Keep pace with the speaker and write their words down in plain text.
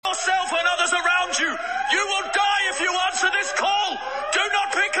yourself and others around you. You will die if you answer this call. Do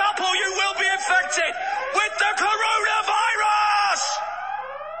not pick up or you will be infected with the coronavirus!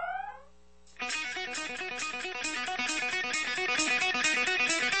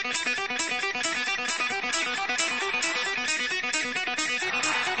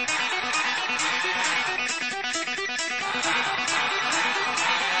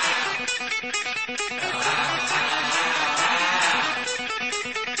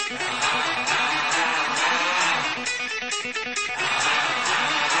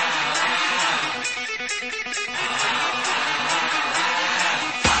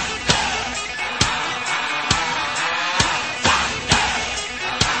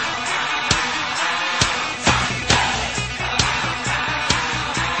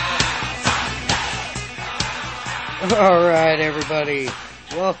 All right, everybody.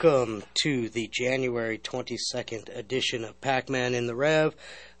 Welcome to the January 22nd edition of Pac-Man in the Rev.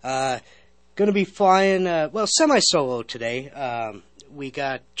 Going to be flying, semi-solo today. We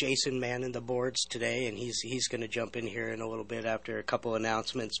got Jason manning the boards today, and he's going to jump in here in a little bit after a couple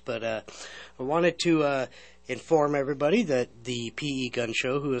announcements. But I wanted to inform everybody that the PE Gun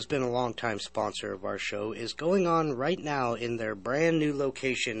Show, who has been a longtime sponsor of our show, is going on right now in their brand new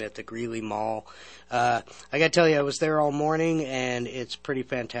location at the Greeley Mall. I got to tell you, I was there all morning, and it's pretty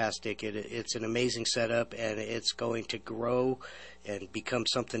fantastic. It's an amazing setup, and it's going to grow and become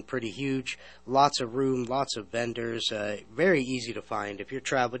something pretty huge. Lots of room, lots of vendors, very easy to find. If you're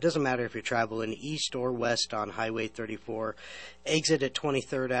traveling, it doesn't matter if you're traveling east or west on Highway 34, exit at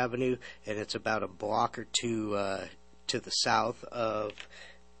 23rd Avenue, and it's about a block or two to the south of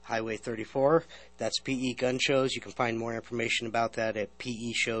Highway 34. That's PE Gun Shows. You can find more information about that at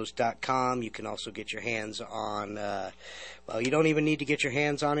peshows.com. You can also get your hands on, you don't even need to get your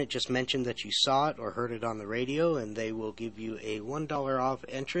hands on it. Just mention that you saw it or heard it on the radio, and they will give you a $1 off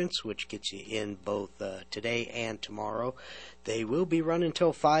entrance, which gets you in both today and tomorrow. They will be running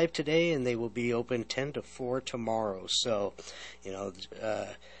till 5 today, and they will be open 10 to 4 tomorrow. So,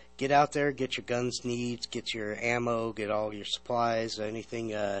 get out there, get your guns needs, get your ammo, get all your supplies, anything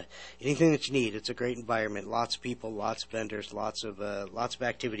that you need. It's a great environment. Lots of people, lots of vendors, lots of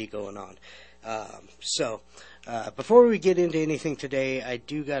activity going on. Before we get into anything today, I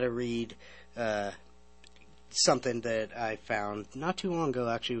do got to read something that I found not too long ago.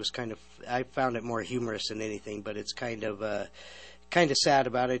 Actually, I found it more humorous than anything, but it's kind of sad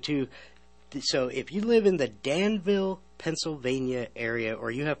about it too. So if you live in the Danville, Pennsylvania area,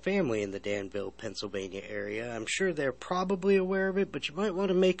 or you have family in the Danville, Pennsylvania area, I'm sure they're probably aware of it, but you might want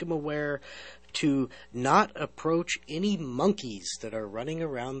to make them aware to not approach any monkeys that are running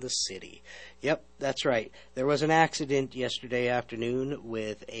around the city. Yep, that's right. There was an accident yesterday afternoon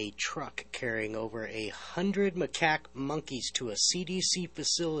with a truck carrying over 100 macaque monkeys to a CDC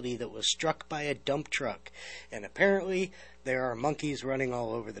facility that was struck by a dump truck. And apparently there are monkeys running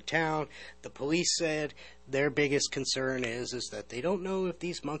all over the town. The police said their biggest concern is that they don't know if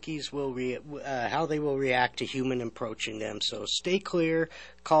these monkeys will how they will react to human approaching them. So stay clear,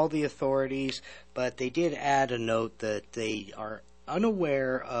 call the authorities. But they did add a note that they are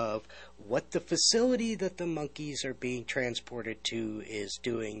unaware of what the facility that the monkeys are being transported to is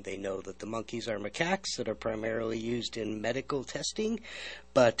doing. They know that the monkeys are macaques that are primarily used in medical testing,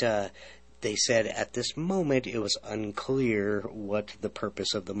 but they said at this moment it was unclear what the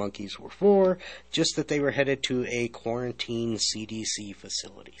purpose of the monkeys were for, just that they were headed to a quarantine CDC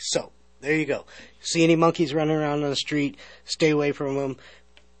facility. So, there you go. See any monkeys running around on the street, stay away from them.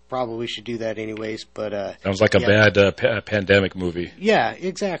 Probably should do that anyways, but sounds like a bad pandemic movie. Yeah,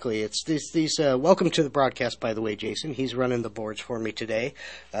 exactly. It's these. Welcome to the broadcast, by the way, Jason. He's running the boards for me today.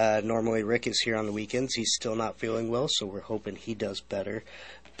 Normally, Rick is here on the weekends. He's still not feeling well, so we're hoping he does better.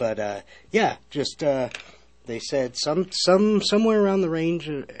 But they said somewhere around the range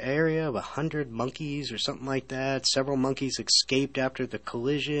area of 100 monkeys or something like that. Several monkeys escaped after the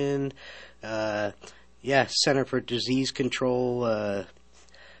collision. Center for Disease Control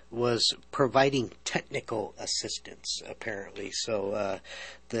was providing technical assistance, apparently. So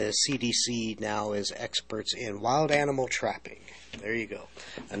the CDC now is experts in wild animal trapping. There you go.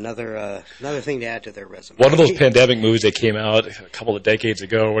 Another thing to add to their resume. One of those pandemic movies that came out a couple of decades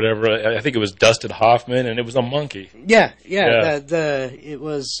ago or whatever, I think it was Dustin Hoffman, and it was a monkey. Yeah. It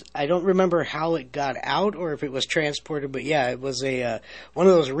was, I don't remember how it got out or if it was transported, but yeah, it was one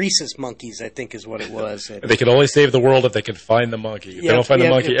of those rhesus monkeys, I think is what it was. They could only save the world if they could find the monkey. If they don't find the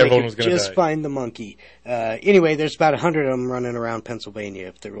monkey, everyone was going to die. Just find the monkey. Anyway, there's about 100 of them running around Pennsylvania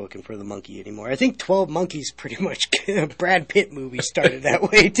if they're looking for the monkey anymore. I think 12 Monkeys pretty much Brad Pitt movie started that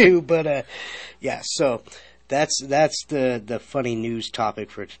way too, but so that's the funny news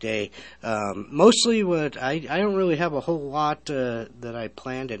topic for today. Mostly what I don't really have a whole lot that I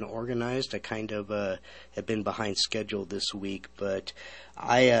planned and organized. I kind of have been behind schedule this week, but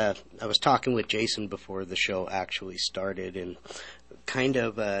I was talking with Jason before the show actually started, and kind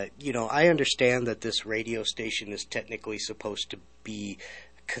of I understand that this radio station is technically supposed to be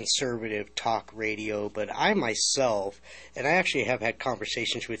conservative talk radio, but I myself, and I actually have had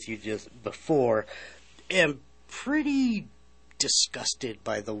conversations with you just before, am pretty disgusted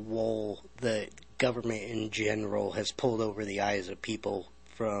by the wool that government in general has pulled over the eyes of people,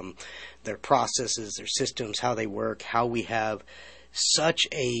 from their processes, their systems, how they work, how we have such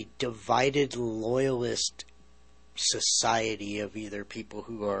a divided loyalist society of either people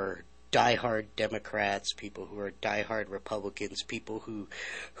who are diehard Democrats, people who are diehard Republicans, people who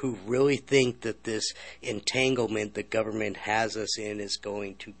really think that this entanglement the government has us in is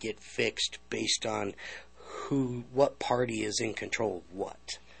going to get fixed based on what party is in control of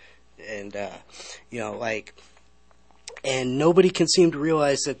what. And and nobody can seem to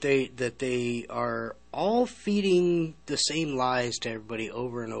realize that they are all feeding the same lies to everybody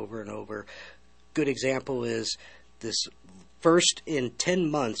over and over and over. Good example is this first in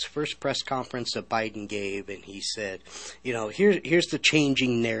 10 months, first press conference that Biden gave, and he said, here's the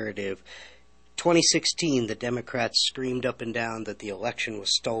changing narrative. 2016, the Democrats screamed up and down that the election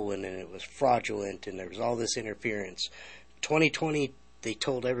was stolen and it was fraudulent and there was all this interference. 2020, they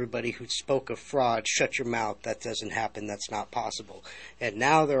told everybody who spoke of fraud, shut your mouth, that doesn't happen, that's not possible. And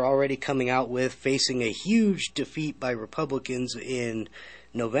now they're already coming out with, facing a huge defeat by Republicans in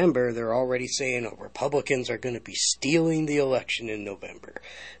November, they're already saying, Republicans are going to be stealing the election in November.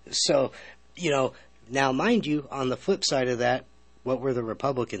 So, now mind you, on the flip side of that, what were the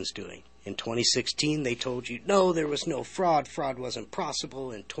Republicans doing? In 2016, they told you, no, there was no fraud. Fraud wasn't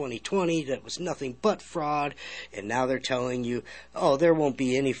possible. In 2020, that was nothing but fraud. And now they're telling you, there won't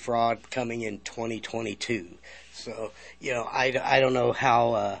be any fraud coming in 2022. So, I don't know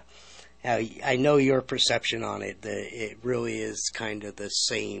how I know your perception on it. It really is kind of the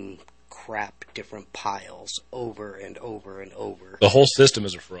same crap, different piles over and over and over. The whole system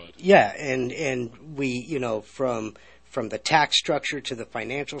is a fraud. Yeah, and we, from the tax structure to the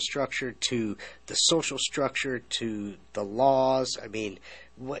financial structure to the social structure to the laws. I mean,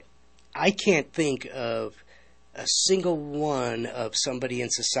 I can't think of a single one of somebody in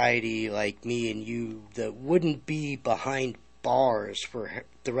society like me and you that wouldn't be behind bars for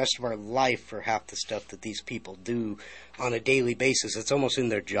the rest of our life for half the stuff that these people do on a daily basis. It's almost in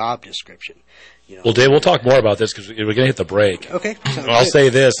their job description. Well, Dave, we'll talk more about this because we're going to hit the break. Okay. I'll say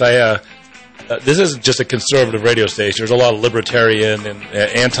this. This isn't just a conservative radio station. There's a lot of libertarian and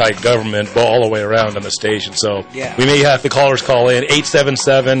anti-government all the way around on the station. So we may have the callers call in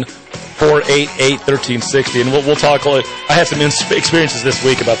 877-488-1360, and we'll talk. I had some experiences this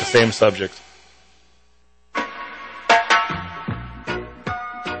week about the same subject.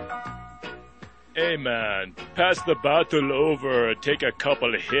 Hey man, pass the bottle over. Take a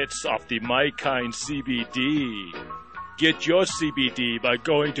couple of hits off the My Kind CBD. Get your CBD by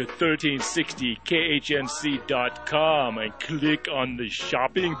going to 1360khnc.com and click on the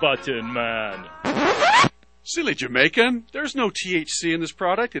shopping button, man. Silly Jamaican. There's no THC in this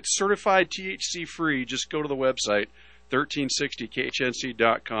product. It's certified THC free. Just go to the website,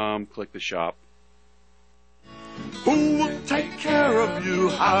 1360khnc.com, click the shop. Who will take care of you?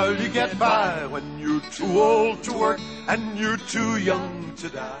 How you get by when you're too old to work and you're too young to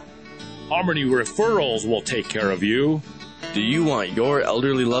die? Harmony Referrals will take care of you. Do you want your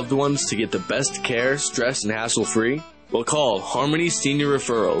elderly loved ones to get the best care, stress, and hassle-free? Well, call Harmony Senior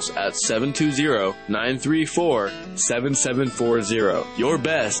Referrals at 720-934-7740. Your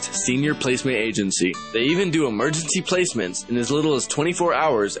best senior placement agency. They even do emergency placements in as little as 24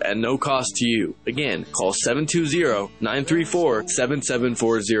 hours at no cost to you. Again, call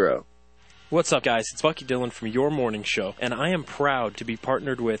 720-934-7740. What's up, guys? It's Bucky Dillon from Your Morning Show, and I am proud to be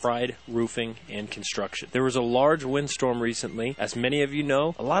partnered with Pride Roofing and Construction. There was a large windstorm recently. As many of you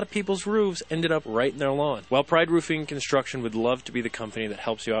know, a lot of people's roofs ended up right in their lawn. Well, Pride Roofing and Construction would love to be the company that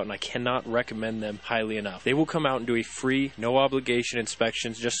helps you out, and I cannot recommend them highly enough. They will come out and do a free, no-obligation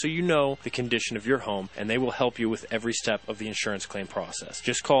inspections just so you know the condition of your home, and they will help you with every step of the insurance claim process.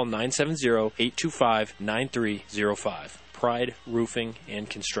 Just call 970-825-9305. Pride Roofing and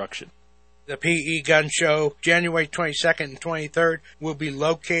Construction. The PE Gun Show, January 22nd and 23rd, will be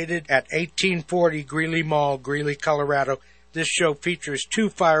located at 1840 Greeley Mall, Greeley, Colorado. This show features 2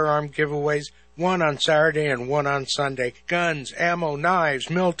 firearm giveaways, one on Saturday and one on Sunday. Guns, ammo, knives,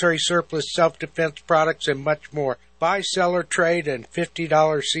 military surplus, self-defense products, and much more. buy, seller, trade, and $50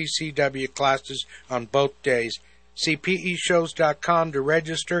 CCW classes on both days. See peshows.com to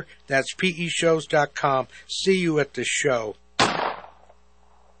register. That's peshows.com. See you at the show.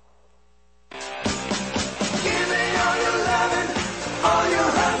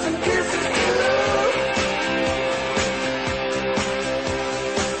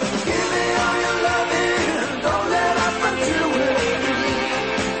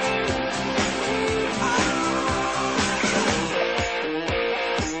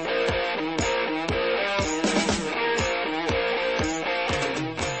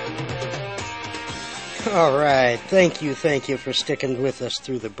 All right. Thank you for sticking with us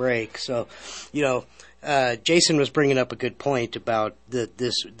through the break. So, Jason was bringing up a good point about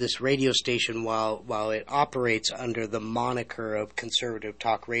this radio station. While it operates under the moniker of conservative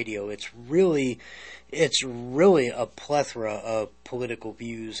talk radio, it's really a plethora of political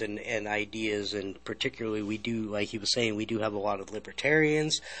views and ideas, and particularly we do, like he was saying, we do have a lot of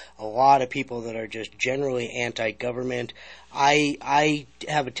libertarians, a lot of people that are just generally anti-government. I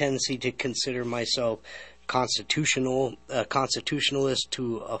have a tendency to consider myself constitutionalist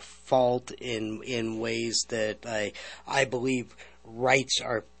to a fault in ways that I believe rights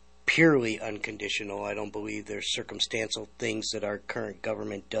are purely unconditional. I don't believe there's circumstantial things that our current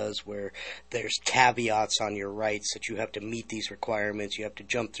government does where there's caveats on your rights that you have to meet these requirements, you have to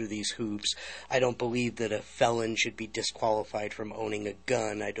jump through these hoops. I don't believe that a felon should be disqualified from owning a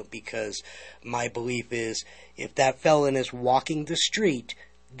gun. Because my belief is if that felon is walking the street,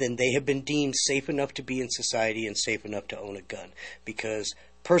 then they have been deemed safe enough to be in society and safe enough to own a gun. Because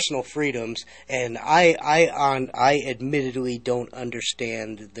personal freedoms, and I admittedly don't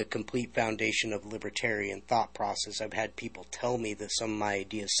understand the complete foundation of libertarian thought process. I've had people tell me that some of my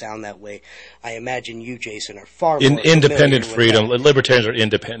ideas sound that way. I imagine you, Jason, are far more independent freedom. Libertarians are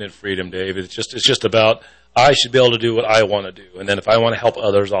independent freedom, Dave. It's just about I should be able to do what I want to do, and then if I want to help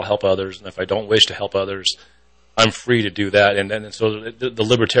others, I'll help others, and if I don't wish to help others, I'm free to do that. And so the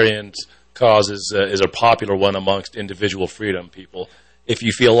libertarians' cause is a popular one amongst individual freedom people. If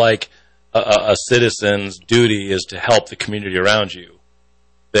you feel like a citizen's duty is to help the community around you,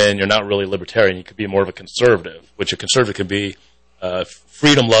 then you're not really libertarian. You could be more of a conservative, which a conservative could be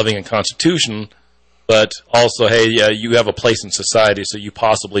freedom-loving and constitution, but also, hey, you have a place in society, so you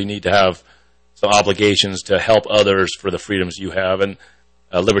possibly need to have some obligations to help others for the freedoms you have. And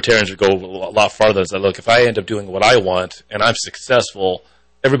libertarians would go a lot farther and say, look, if I end up doing what I want and I'm successful,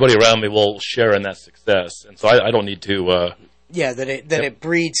 everybody around me will share in that success. And so I don't need to... it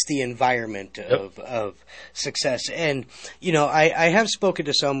breeds the environment of success. And, I have spoken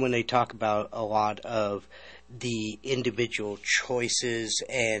to some when they talk about a lot of the individual choices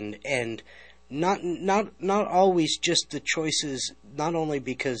and not always just the choices, not only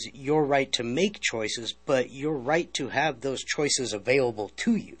because your right to make choices, but your right to have those choices available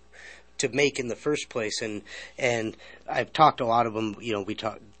to you to make in the first place. And I've talked a lot of them, we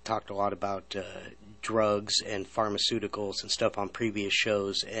talked a lot about drugs and pharmaceuticals and stuff on previous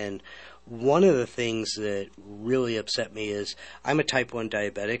shows, and one of the things that really upset me is I'm a type 1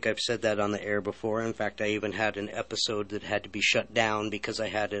 diabetic. I've said that on the air before. In fact, I even had an episode that had to be shut down because I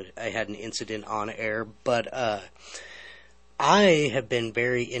had an incident on air. But I have been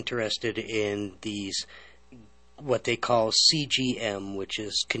very interested in these what they call CGM, which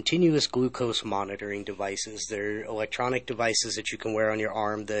is continuous glucose monitoring devices. They're electronic devices that you can wear on your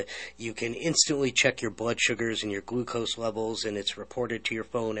arm that you can instantly check your blood sugars and your glucose levels, and it's reported to your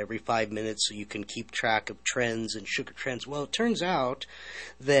phone every 5 minutes so you can keep track of trends and sugar trends. Well, it turns out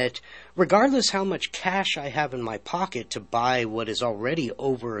that regardless how much cash I have in my pocket to buy what is already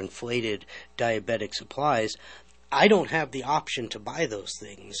overinflated diabetic supplies, I don't have the option to buy those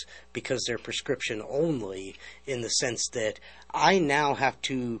things because they're prescription only, in the sense that I now have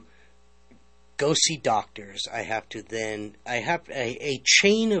to go see doctors. I have a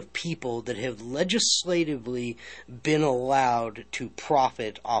chain of people that have legislatively been allowed to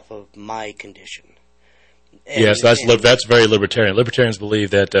profit off of my condition. Yes, that's very libertarian. Libertarians believe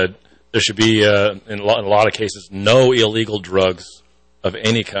that there should be, in a lot of cases, no illegal drugs of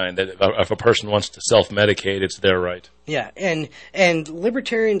any kind. That if a person wants to self-medicate, it's their right. Yeah, and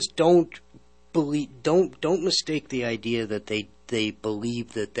libertarians don't mistake the idea that they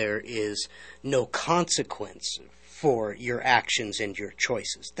believe that there is no consequence for your actions and your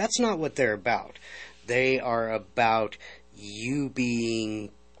choices. That's not what they're about. They are about you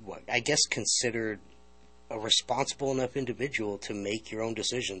being what I guess considered a responsible enough individual to make your own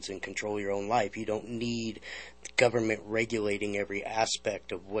decisions and control your own life. You don't need government regulating every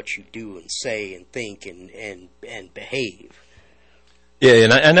aspect of what you do and say and think and behave. Yeah,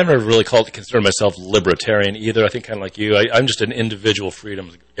 and I never really consider myself libertarian either. I think kind of like you, I'm just an individual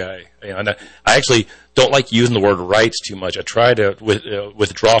freedom guy. And I actually don't like using the word rights too much. I try to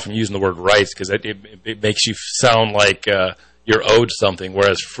withdraw from using the word rights because it makes you sound like you're owed something,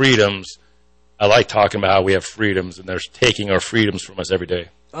 whereas freedoms, I like talking about how we have freedoms, and they're taking our freedoms from us every day.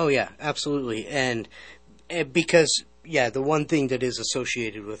 Oh, yeah, absolutely. And because, the one thing that is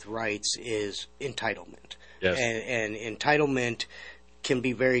associated with rights is entitlement. Yes. And entitlement can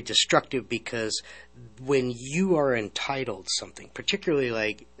be very destructive because when you are entitled something, particularly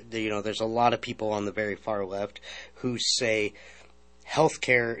like, there's a lot of people on the very far left who say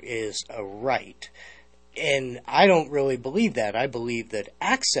healthcare is a right. And I don't really believe that. I believe that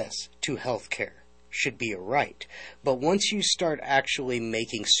access to healthcare should be a right. But once you start actually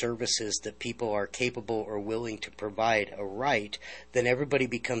making services that people are capable or willing to provide a right, then everybody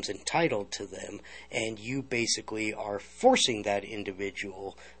becomes entitled to them, and you basically are forcing that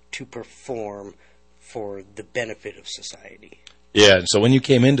individual to perform for the benefit of society. Yeah, and so when you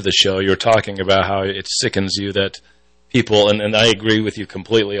came into the show, you were talking about how it sickens you that people, and I agree with you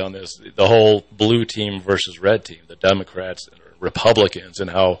completely on this, the whole blue team versus red team, the Democrats and Republicans, and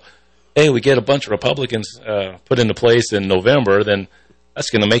how, hey, we get a bunch of Republicans put into place in November, then that's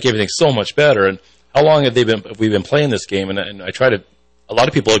going to make everything so much better. And how long have we been playing this game? And a lot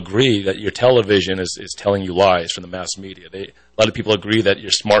of people agree that your television is telling you lies from the mass media. A lot of people agree that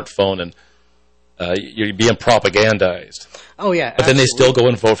your smartphone and you're being propagandized. Oh yeah, but then they still go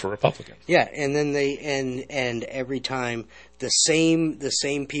and vote for Republicans. Yeah, and then and every time the same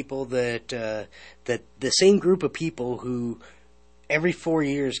people that the same group of people who every 4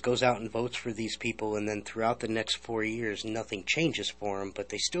 years goes out and votes for these people, and then throughout the next 4 years nothing changes for them, but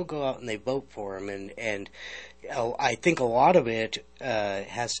they still go out and they vote for them, and I think a lot of it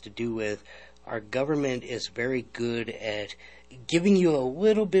has to do with our government is very good at giving you a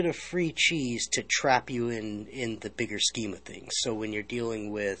little bit of free cheese to trap you in the bigger scheme of things. So when you're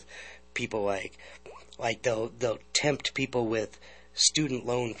dealing with people like they'll tempt people with student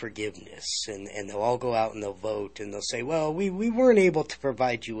loan forgiveness, and they'll all go out and they'll vote, and they'll say, well, we weren't able to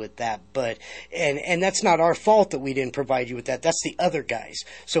provide you with that, but and that's not our fault that we didn't provide you with that. That's the other guys.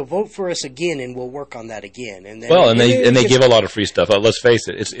 So vote for us again, and we'll work on that again. And then, they give a lot of free stuff. Let's face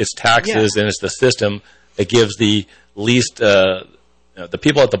it, it's taxes, and it's the system that gives the least the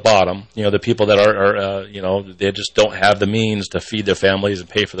people at the bottom, the people that are they just don't have the means to feed their families and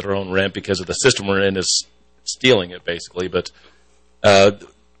pay for their own rent because of the system we're in is stealing it basically. But the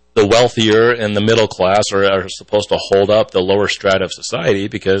wealthier and the middle class are supposed to hold up the lower strata of society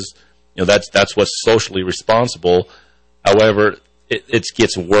because that's what's socially responsible. However, it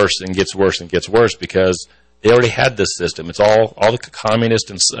gets worse and gets worse and gets worse because they already had this system. It's all the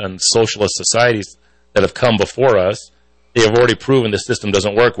communist and socialist societies that have come before us. They have already proven the system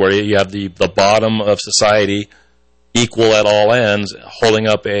doesn't work, where you have the bottom of society equal at all ends holding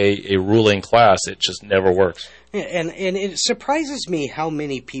up a ruling class. It just never works. Yeah, and it surprises me how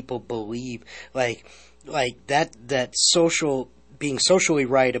many people believe like that being socially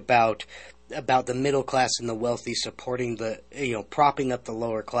right about the middle class and the wealthy supporting propping up the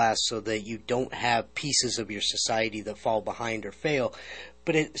lower class so that you don't have pieces of your society that fall behind or fail.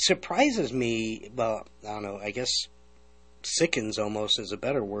 But it surprises me, well, I don't know, I guess sickens almost is a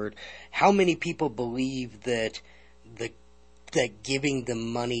better word, how many people believe that giving the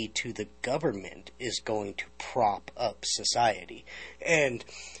money to the government is going to prop up society. And,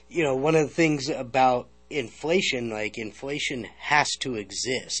 one of the things about inflation has to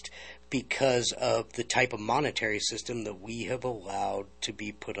exist because of the type of monetary system that we have allowed to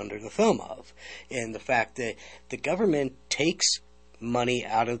be put under the thumb of. And the fact that the government takes money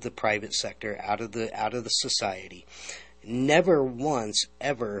out of the private sector, out of the society, never once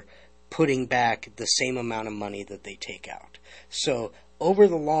ever putting back the same amount of money that they take out. So over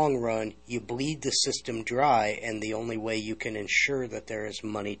the long run, you bleed the system dry, and the only way you can ensure that there is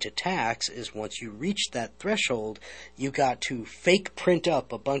money to tax is once you reach that threshold, you got to fake print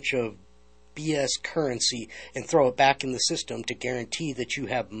up a bunch of BS currency and throw it back in the system to guarantee that you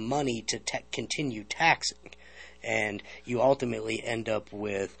have money to continue taxing. And you ultimately end up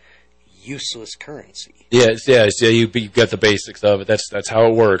with useless currency. Yes, you got the basics of it. That's how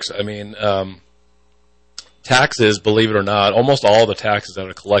it works. I mean, taxes, believe it or not, almost all the taxes that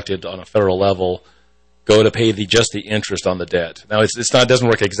are collected on a federal level go to pay just the interest on the debt. Now, it doesn't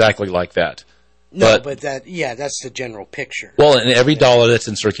work exactly like that. No, but that's the general picture. Well, and every dollar that's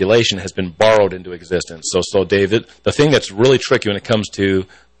in circulation has been borrowed into existence. So David, the thing that's really tricky when it comes to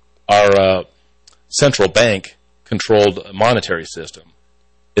our central bank controlled monetary system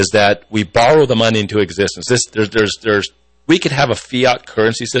is that we borrow the money into existence. We we could have a fiat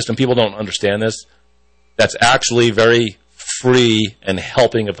currency system. People don't understand this. That's actually very free and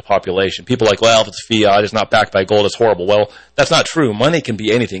helping of the population. People are like, well, if it's fiat, it's not backed by gold, it's horrible. Well, that's not true. Money can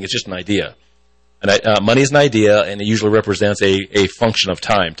be anything. It's just an idea. And money is an idea, and it usually represents a function of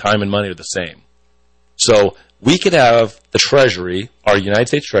time. Time and money are the same. So we could have the Treasury, our United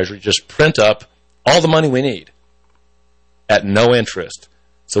States Treasury, just print up all the money we need at no interest.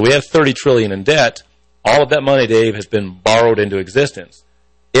 So we have $30 trillion in debt. All of that money, Dave, has been borrowed into existence.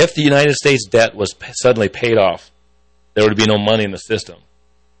 If the United States debt was suddenly paid off, there would be no money in the system.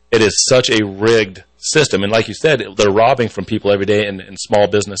 It is such a rigged system. And like you said, they're robbing from people every day in small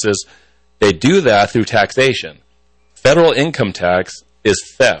businesses. They do that through taxation. Federal income tax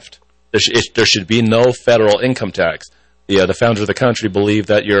is theft. There should be no federal income tax. The founders of the country believe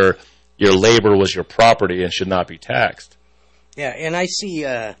that your labor was your property and should not be taxed. Yeah, and I see,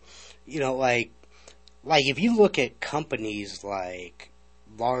 like if you look at companies like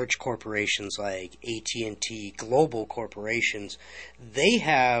large corporations like AT&T, global corporations, they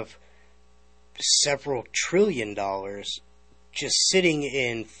have several $1 trillion just sitting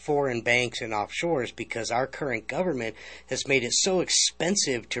in foreign banks and offshores because our current government has made it so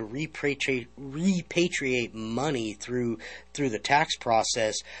expensive to repatriate money through the tax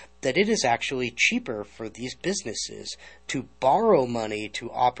process that it is actually cheaper for these businesses to borrow money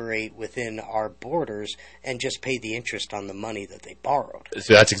to operate within our borders and just pay the interest on the money that they borrowed.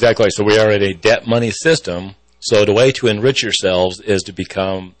 So that's exactly right. So we are at a debt money system. So the way to enrich yourselves is to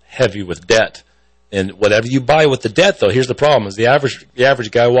become heavy with debt. And whatever you buy with the debt, though, here's the problem: is the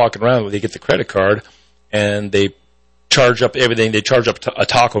average guy walking around, they get the credit card and they charge up everything. They charge up a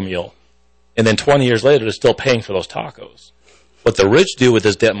taco meal, and then 20 years later, they're still paying for those tacos. What the rich do with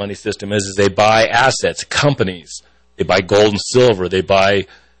this debt money system is they buy assets, companies. They buy gold and silver. They buy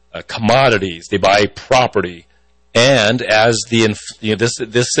commodities. They buy property. And as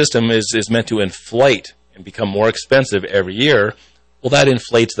this system is meant to inflate and become more expensive every year, well, that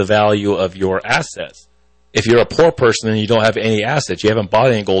inflates the value of your assets. If you're a poor person and you don't have any assets, you haven't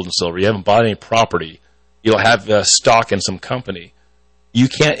bought any gold and silver, you haven't bought any property, you don't have stock in some company, you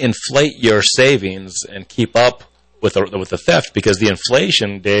can't inflate your savings and keep up with the theft, because the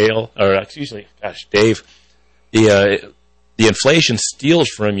inflation, Dave, the inflation steals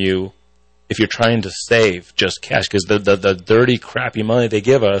from you if you're trying to save just cash, because the dirty, crappy money they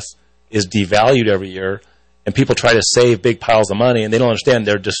give us is devalued every year, and people try to save big piles of money, and they don't understand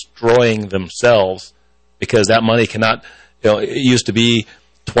they're destroying themselves, because that money cannot, it used to be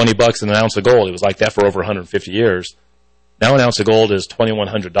 $20 an ounce of gold. It was like that for over 150 years. Now an ounce of gold is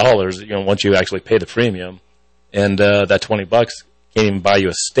 $2,100, once you actually pay the premium. And that $20 can't even buy you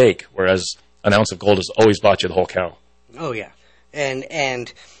a steak, whereas an ounce of gold has always bought you the whole cow. Oh yeah,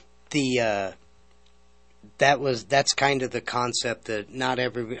 and the that's kind of the concept that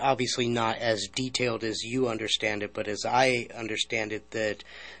obviously not as detailed as you understand it, but as I understand it, that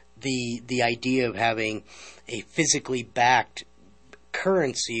the idea of having a physically backed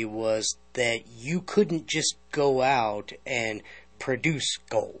currency was that you couldn't just go out and produce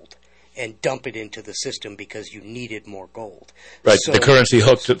gold and dump it into the system because you needed more gold. Right, so the currency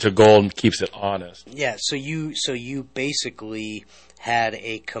hooked to gold keeps it honest. Yeah, so you basically had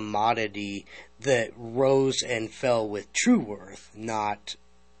a commodity that rose and fell with true worth, not,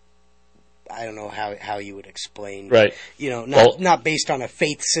 I don't know how you would explain. Right. Not based on a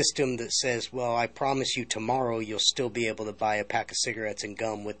faith system that says, well, I promise you tomorrow you'll still be able to buy a pack of cigarettes and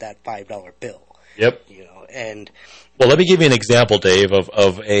gum with that $5 bill. Yep. Well, let me give you an example, Dave,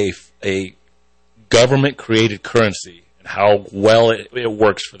 of a government-created currency and how well it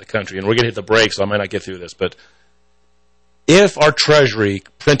works for the country. And we're going to hit the break, so I might not get through this. But if our Treasury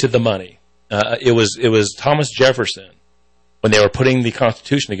printed the money, it was Thomas Jefferson, when they were putting the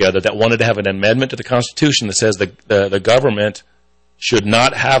Constitution together, that wanted to have an amendment to the Constitution that says the government should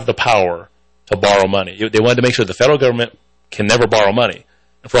not have the power to borrow money. They wanted to make sure the federal government can never borrow money.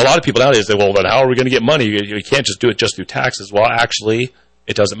 And for a lot of people nowadays, they say, well, then how are we going to get money? You can't just do it just through taxes. Well, actually,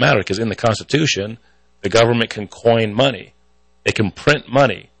 it doesn't matter, because in the Constitution, the government can coin money. They can print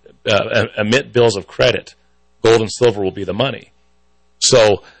money, emit bills of credit. Gold and silver will be the money.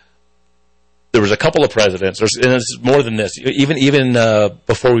 So there was a couple of presidents, and it's more than this. Even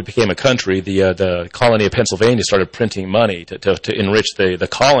before we became a country, the colony of Pennsylvania started printing money to enrich the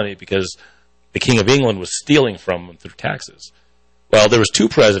colony, because the King of England was stealing from them through taxes. Well, there was two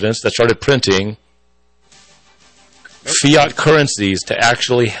presidents that started printing fiat currencies to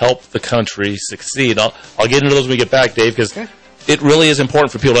actually help the country succeed. I'll get into those when we get back, Dave, because it really is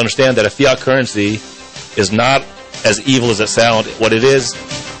important for people to understand that a fiat currency is not as evil as it sounds. What it is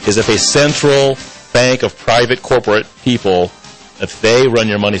if a central bank of private corporate people. If they run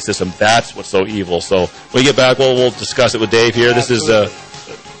your money system, that's what's so evil. So when we get back, we'll discuss it with Dave here. Absolutely.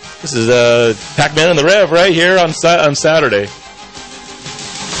 This is Pac-Man and the Rev right here on Saturday.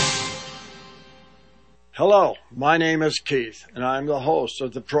 Hello, my name is Keith, and I'm the host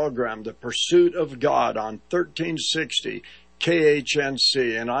of the program The Pursuit of God on 1360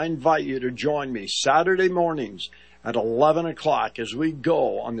 KHNC, and I invite you to join me Saturday mornings at 11 o'clock as we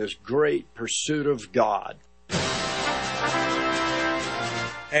go on this great pursuit of God.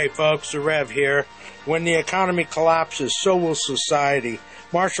 Hey folks, the Rev here. When the economy collapses, so will society.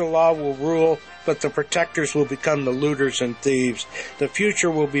 Martial law will rule, but the protectors will become the looters and thieves. The future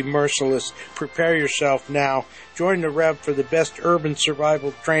will be merciless. Prepare yourself now. Join the Rev for the best urban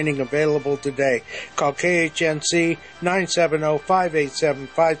survival training available today. Call KHNC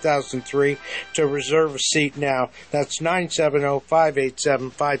 970-587-5003 to reserve a seat now. That's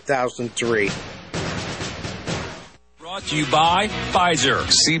 970-587-5003. Brought to you by Pfizer.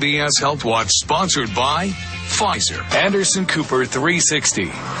 CBS Health Watch sponsored by Pfizer. Anderson Cooper 360.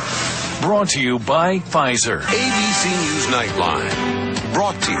 Brought to you by Pfizer. ABC News Nightline.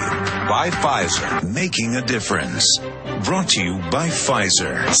 Brought to you by Pfizer. Making a difference. Brought to you by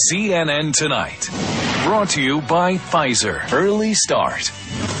Pfizer. CNN Tonight. Brought to you by Pfizer. Early Start.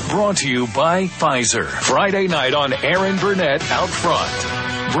 Brought to you by Pfizer. Friday night on Aaron Burnett Out Front.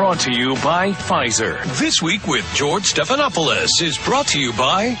 Brought to you by Pfizer. This Week with George Stephanopoulos is brought to you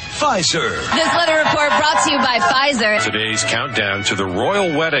by Pfizer. This weather report brought to you by Pfizer. Today's countdown to the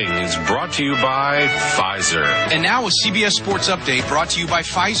royal wedding is brought to you by Pfizer. And now a CBS Sports Update brought to you by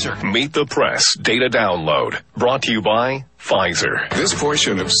Pfizer. Meet the Press Data Download brought to you by Pfizer. This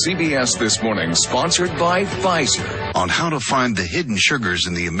portion of CBS This Morning sponsored by Pfizer. On how to find the hidden sugars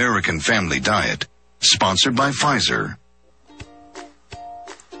in the American family diet. Sponsored by Pfizer.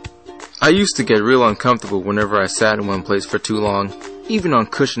 I used to get real uncomfortable whenever I sat in one place for too long, even on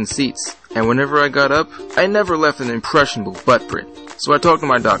cushioned seats. And whenever I got up, I never left an impressionable butt print. So I talked to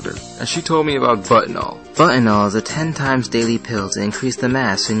my doctor, and she told me about Butanol. Butanol is a 10 times daily pill to increase the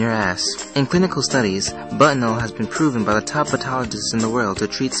mass in your ass. In clinical studies, Butanol has been proven by the top pathologists in the world to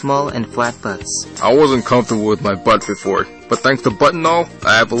treat small and flat butts. I wasn't comfortable with my butt before, but thanks to Butanol,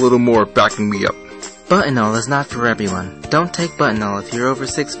 I have a little more backing me up. Butanol is not for everyone. Don't take Butanol if you're over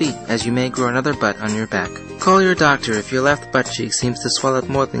 6 feet, as you may grow another butt on your back. Call your doctor if your left butt cheek seems to swell up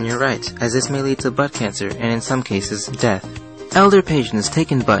more than your right, as this may lead to butt cancer and in some cases, death. Elder patients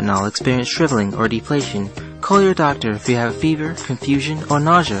taking Butanol experience shriveling or deflation. Call your doctor if you have fever, confusion, or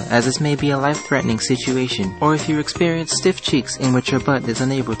nausea, as this may be a life-threatening situation, or if you experience stiff cheeks in which your butt is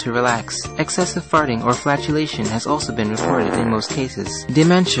unable to relax. Excessive farting or flatulation has also been reported in most cases.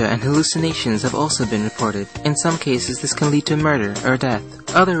 Dementia and hallucinations have also been reported. In some cases, this can lead to murder or death.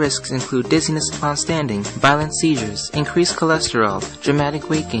 Other risks include dizziness upon standing, violent seizures, increased cholesterol, dramatic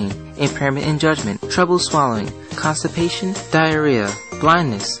weight gain, impairment in judgment, trouble swallowing, constipation, diarrhea,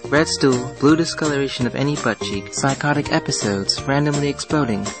 blindness, red stool, blue discoloration of any butt cheek, psychotic episodes, randomly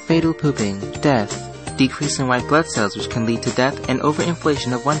exploding, fatal pooping, death, decrease in white blood cells which can lead to death, and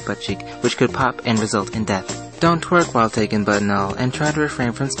overinflation of one butt cheek which could pop and result in death. Don't twerk while taking Butanol and try to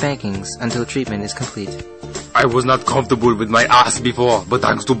refrain from spankings until treatment is complete. I was not comfortable with my ass before, but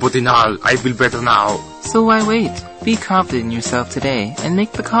thanks to Butanol, I feel better now. So why wait? Be confident in yourself today and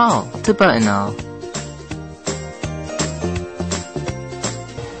make the call to Butanol.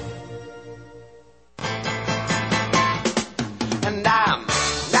 And I'm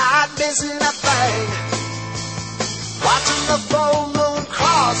not missing a thing, watching the full moon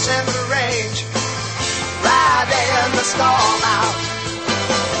cross in the range, riding the storm out,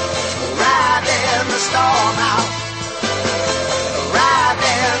 riding the storm out,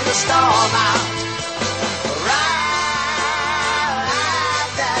 riding the storm out.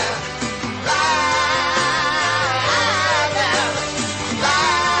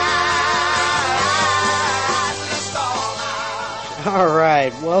 All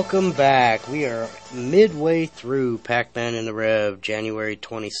right, welcome back. We are midway through Pac-Man and the Rev, January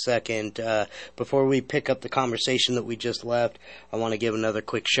 22nd. Before we pick up the conversation that we just left, I want to give another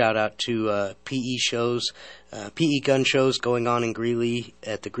quick shout-out to PE shows, PE gun shows going on in Greeley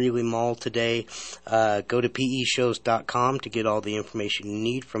at the Greeley Mall today. Go to peshows.com to get all the information you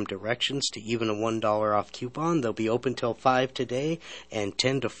need, from directions to even a $1 off coupon. They'll be open till 5 today and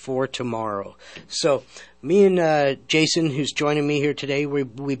 10 to 4 tomorrow. So me and Jason, who's joining me here today,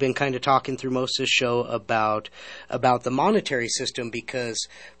 we've been kind of talking through most of this show about the monetary system, because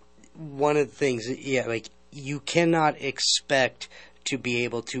one of the things, you cannot expect to be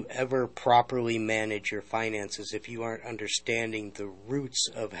able to ever properly manage your finances if you aren't understanding the roots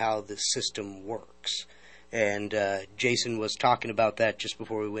of how the system works. And Jason was talking about that just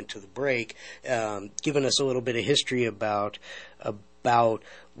before we went to the break, giving us a little bit of history about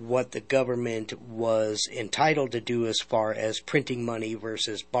what the government was entitled to do as far as printing money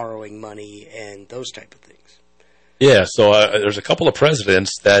versus borrowing money and those type of things. Yeah, so there's a couple of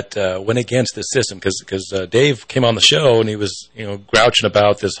presidents that went against this system because Dave came on the show and he was grouching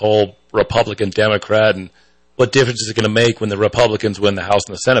about this whole Republican-Democrat and what difference is it going to make when the Republicans win the House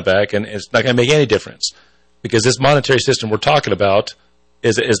and the Senate back, and it's not going to make any difference because this monetary system we're talking about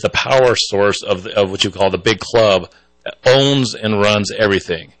is the power source of what you call the big club that owns and runs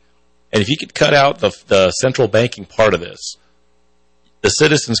everything. And if you could cut out the central banking part of this, the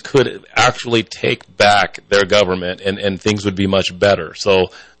citizens could actually take back their government and things would be much better. So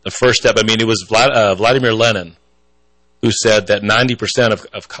the first step, it was Vladimir Lenin who said that 90%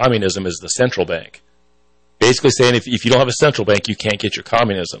 of communism is the central bank. Basically saying if you don't have a central bank, you can't get your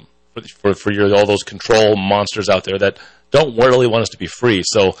communism for all those control monsters out there that don't really want us to be free.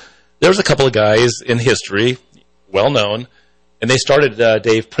 So there's a couple of guys in history, well known, and they started,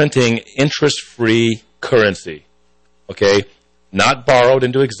 Dave, printing interest-free currency, okay? Not borrowed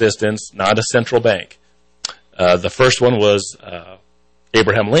into existence, not a central bank. The first one was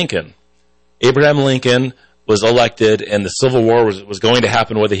Abraham Lincoln. Abraham Lincoln was elected, and the Civil War was going to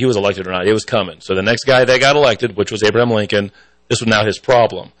happen whether he was elected or not. It was coming. So the next guy that got elected, which was Abraham Lincoln, this was now his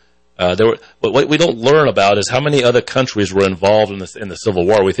problem. What we don't learn about is how many other countries were involved in the Civil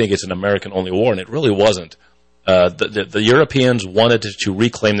War. We think it's an American-only war, and it really wasn't. The Europeans wanted to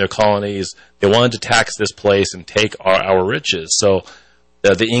reclaim their colonies. They wanted to tax this place and take our riches. So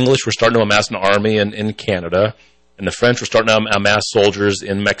the English were starting to amass an army in Canada, and the French were starting to amass soldiers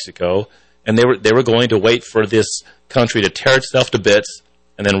in Mexico. And they were going to wait for this country to tear itself to bits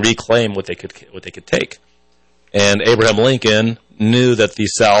and then reclaim what they could take. And Abraham Lincoln knew that the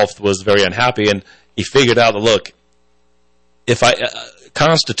South was very unhappy, and he figured out that, look,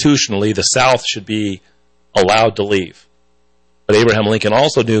 constitutionally the South should be allowed to leave. But Abraham Lincoln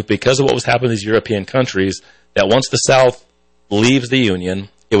also knew, because of what was happening in these European countries, that once the South leaves the Union,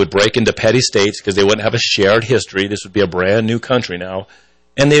 it would break into petty states because they wouldn't have a shared history. This would be a brand new country now,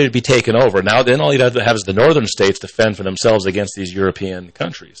 and they would be taken over. Now, then all you'd have to have is the northern states defend for themselves against these European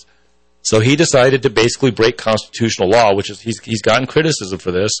countries. So he decided to basically break constitutional law, which is he's gotten criticism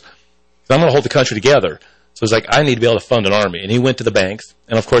for this. So I'm going to hold the country together. So he's like, I need to be able to fund an army. And he went to the banks,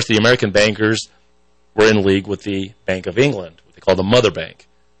 and of course the American bankers were in league with the Bank of England, what they call the Mother Bank.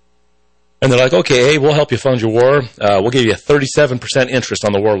 And they're like, okay, hey, we'll help you fund your war. We'll give you a 37% interest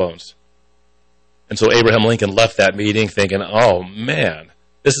on the war loans. And so Abraham Lincoln left that meeting thinking, oh, man,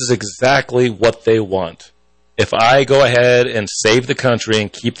 this is exactly what they want. If I go ahead and save the country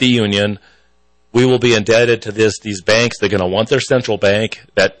and keep the Union, we will be indebted to these banks. They're going to want their central bank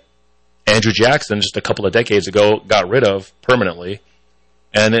that Andrew Jackson, just a couple of decades ago, got rid of permanently.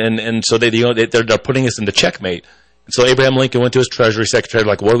 And so they're putting us into checkmate. And so Abraham Lincoln went to his Treasury Secretary,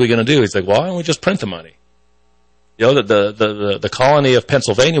 like, what are we going to do? He's like, well, why don't we just print the money? The colony of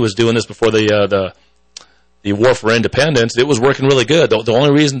Pennsylvania was doing this before the War for Independence. It was working really good. The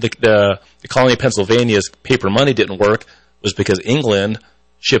only reason the colony of Pennsylvania's paper money didn't work was because England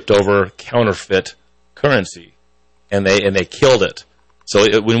shipped over counterfeit currency, and they killed it.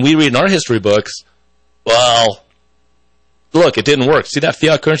 So when we read in our history books, well, look, it didn't work. See, that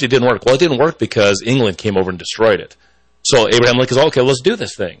fiat currency didn't work. Well, it didn't work because England came over and destroyed it. So Abraham Lincoln said, okay, let's do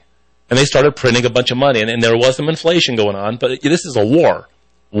this thing. And they started printing a bunch of money, and there was some inflation going on, but this is a war.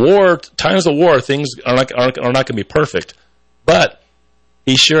 Times of war, things are not going to be perfect. But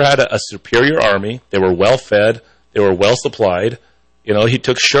he sure had a superior army. They were well fed. They were well supplied. He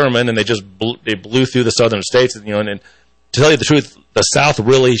took Sherman, and they blew through the southern states. And to tell you the truth, the South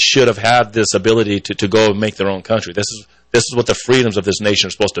really should have had this ability to go and make their own country. This is what the freedoms of this nation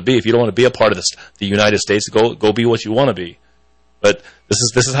are supposed to be. If you don't want to be a part of the United States, go be what you want to be. But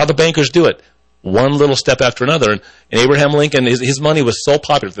this is how the bankers do it. One little step after another. And Abraham Lincoln, his money was so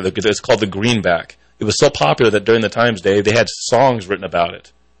popular. It's called the greenback. It was so popular that during the Times Day, they had songs written about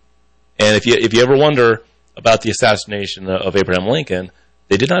it. And if you ever wonder about the assassination of Abraham Lincoln,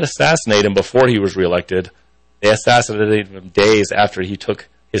 they did not assassinate him before he was reelected. They assassinated him days after he took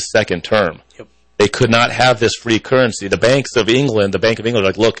his second term. Yep. They could not have this free currency. The Bank of England, are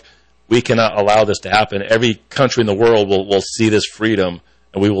like, look, we cannot allow this to happen. Every country in the world will see this freedom,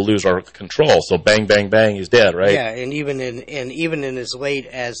 and we will lose our control. So bang, bang, bang, he's dead, right? Yeah, and even in as late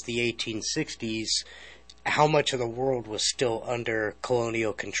as the 1860s, how much of the world was still under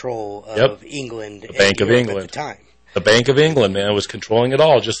colonial control of England the Bank of England at the time? The Bank of England, man, was controlling it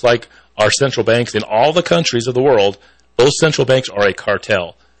all, just like our central banks in all the countries of the world. Those central banks are a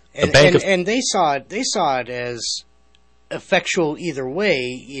cartel. And they saw it as effectual either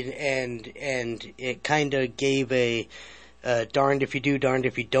way, and it kind of gave a darned if you do, darned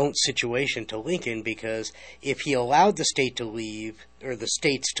if you don't situation to Lincoln, because if he allowed the state to leave, or the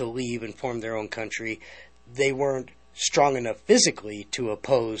states to leave and form their own country, they weren't strong enough physically to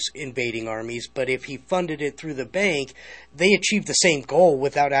oppose invading armies, but if he funded it through the bank, they achieved the same goal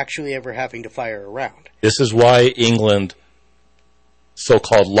without actually ever having to fire a round. This is why England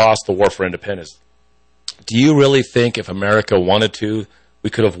so-called lost the war for independence. Do you really think if America wanted to, we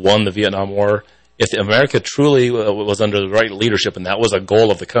could have won the Vietnam War? If America truly was under the right leadership and that was a goal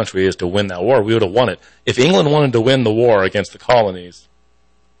of the country, is to win that war, we would have won it. If England wanted to win the war against the colonies,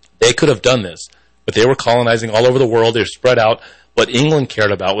 they could have done this. But they were colonizing all over the world. They were spread out. What England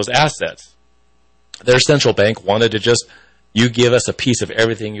cared about was assets. Their central bank wanted to just, you give us a piece of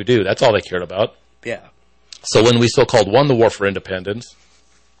everything you do. That's all they cared about. Yeah. So when we so-called won the war for independence,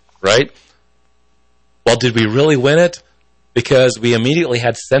 right? Well, did we really win it? Because we immediately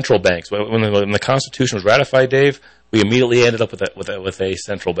had central banks. When the Constitution was ratified, Dave, we immediately ended up with a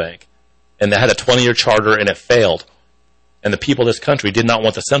central bank. And they had a 20-year charter, and it failed. And the people of this country did not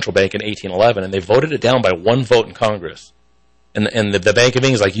want the central bank in 1811, and they voted it down by one vote in Congress. And the Bank of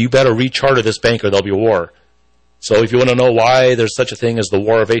England is like, you better recharter this bank or there'll be war. So if you want to know why there's such a thing as the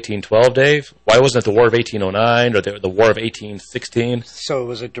War of 1812, Dave, why wasn't it the War of 1809 or the War of 1816? So it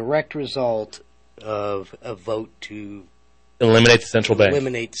was a direct result of a vote to eliminate the central bank.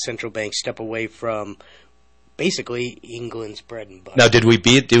 Eliminate the central bank, step away from basically England's bread and butter. Now, did we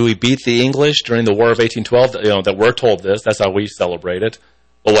beat the English during the War of 1812? You know, that we're told this. That's how we celebrate it.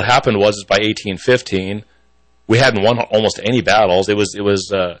 But what happened was by 1815, we hadn't won almost any battles. It was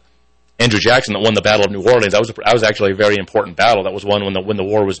Andrew Jackson that won the Battle of New Orleans. That was actually a very important battle. That was one when the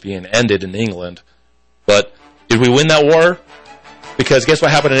war was being ended in England. But did we win that war? Because guess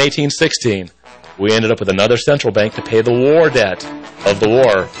what happened in 1816? We ended up with another central bank to pay the war debt of the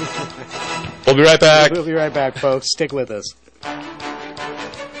war. We'll be right back. We'll be right back, folks. Stick with us.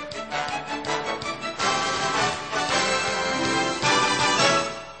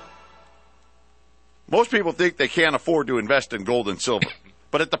 Most people think they can't afford to invest in gold and silver.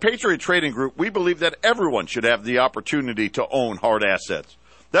 But at the Patriot Trading Group, we believe that everyone should have the opportunity to own hard assets.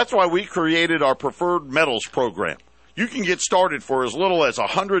 That's why we created our Preferred Metals program. You can get started for as little as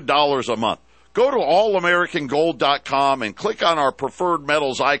 $100 a month. Go to allamericangold.com and click on our Preferred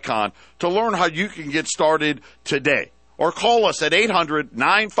Metals icon to learn how you can get started today. Or call us at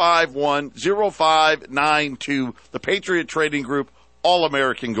 800-951-0592, the Patriot Trading Group,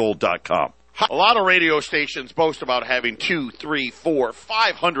 allamericangold.com. A lot of radio stations boast about having 2, 3, 4,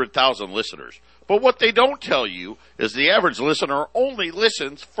 500,000 listeners. But what they don't tell you is the average listener only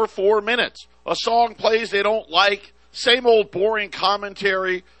listens for 4 minutes. A song plays they don't like, same old boring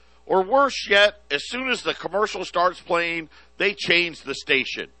commentary, or worse yet, as soon as the commercial starts playing, they change the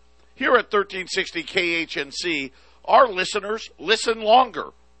station. Here at 1360 KHNC, our listeners listen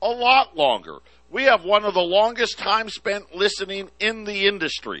longer, a lot longer. We have one of the longest time spent listening in the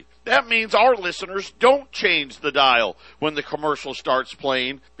industry. That means our listeners don't change the dial when the commercial starts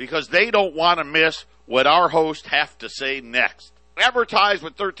playing because they don't want to miss what our hosts have to say next. Advertise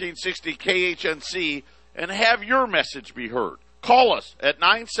with 1360 KHNC and have your message be heard. Call us at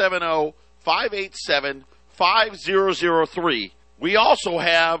 970-587-5003. We also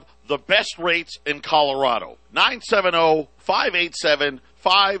have the best rates in Colorado.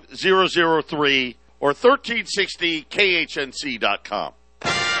 970-587-5003 or 1360khnc.com.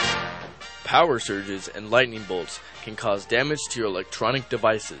 Power surges and lightning bolts can cause damage to your electronic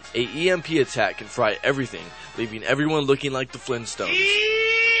devices. A EMP attack can fry everything, leaving everyone looking like the Flintstones.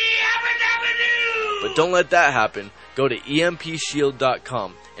 But don't let that happen. Go to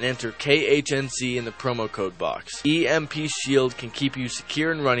EMPShield.com and enter KHNC in the promo code box. EMP Shield can keep you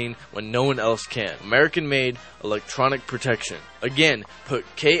secure and running when no one else can. American-made electronic protection. Again, put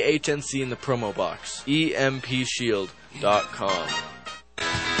KHNC in the promo box. EMPShield.com.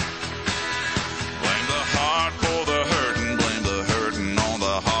 Blame the heart for the hurting, blame the hurting on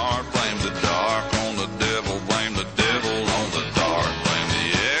the heart, blame the dark on the devil on the dark, blame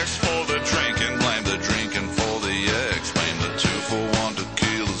the X for the drinking, blame the drinking for the X, blame the 2-for-1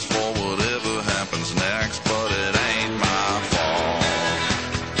 tequilas for whatever happens next, but it ain't my fault.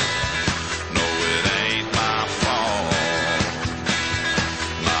 No, it ain't my fault.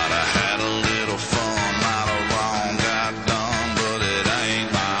 Might have had a little fun, might have wrong got done, but it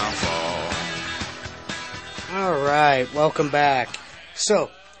ain't my fault. All right, welcome back.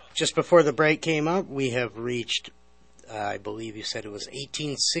 So, just before the break came up, we have reached I believe you said it was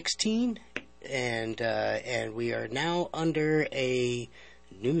 1816, and we are now under a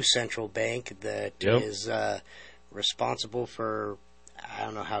new central bank that is responsible for, I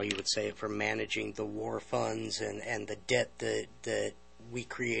don't know how you would say it, for managing the war funds and the debt that we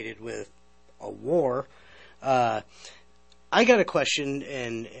created with a war. I got a question,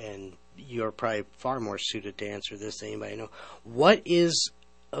 and you're probably far more suited to answer this than anybody I know. What is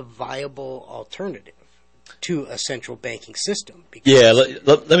a viable alternative to a central banking system? Yeah,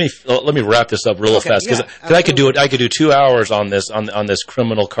 let me wrap this up real fast, because I could do 2 hours on this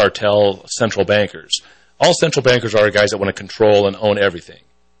criminal cartel central bankers. All central bankers are guys that want to control and own everything.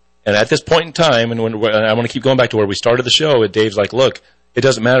 And at this point in time, and I want to keep going back to where we started the show, Dave's like, look, it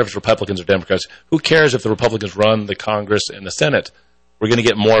doesn't matter if it's Republicans or Democrats. Who cares if the Republicans run the Congress and the Senate? We're going to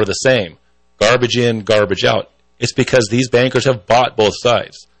get more of the same. Garbage in, garbage out. It's because these bankers have bought both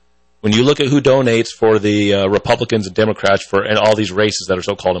sides. When you look at who donates for the Republicans and Democrats and all these races that are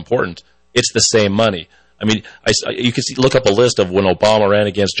so-called important, it's the same money. I mean, you can look up a list of when Obama ran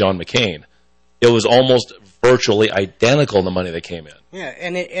against John McCain. It was almost virtually identical in the money that came in. Yeah,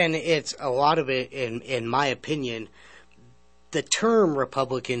 and it's a lot of it, in my opinion, the term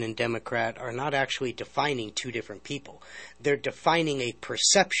Republican and Democrat are not actually defining two different people. They're defining a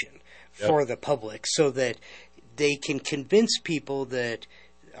perception for the public so that they can convince people that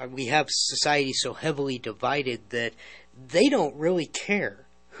we have society so heavily divided that they don't really care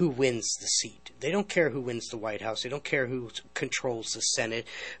who wins the seat. They don't care who wins the White House. They don't care who controls the Senate,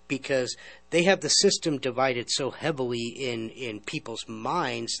 because they have the system divided so heavily in people's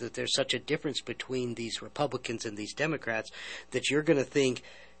minds that there's such a difference between these Republicans and these Democrats that you're going to think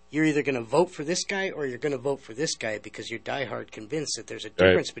you're either going to vote for this guy or you're going to vote for this guy because you're diehard convinced that there's a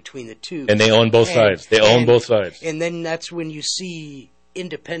difference between the two. And they own both sides. They own both sides. And then that's when you see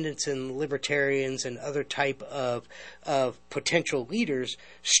independents and libertarians and other type of potential leaders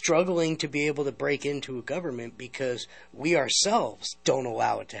struggling to be able to break into a government because we ourselves don't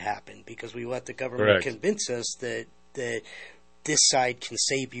allow it to happen, because we let the government convince us that this side can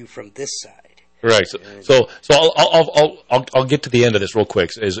save you from this side. Right. So I'll get to the end of this real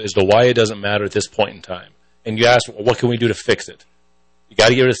quick as to why it doesn't matter at this point in time. And you ask, well, what can we do to fix it? You got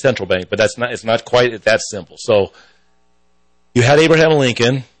to get rid of the central bank, but it's not quite that simple. So you had Abraham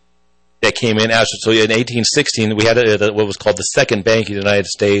Lincoln that came in. So in 1816, we had what was called the Second Bank of the United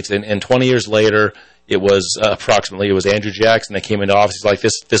States, and 20 years later, it was Andrew Jackson that came into office. He's like,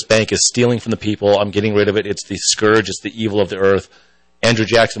 this bank is stealing from the people. I'm getting rid of it. It's the scourge. It's the evil of the earth. Andrew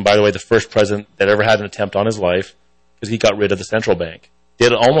Jackson, by the way, the first president that ever had an attempt on his life, because he got rid of the central bank.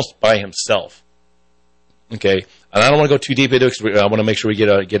 Did it almost by himself. Okay, and I don't want to go too deep into it because I want to make sure we get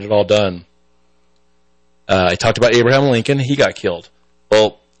it all done. I talked about Abraham Lincoln. He got killed.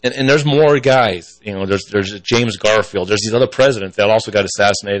 Well, and there's more guys. You know, there's James Garfield. There's these other presidents that also got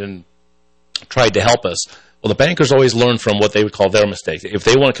assassinated and tried to help us. Well, the bankers always learn from what they would call their mistakes. If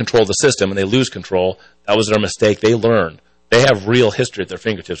they want to control the system and they lose control, that was their mistake. They learn. They have real history at their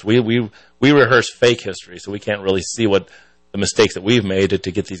fingertips. We rehearse fake history, so we can't really see what the mistakes that we've made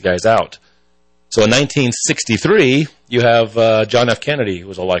to get these guys out. So in 1963, you have John F. Kennedy, who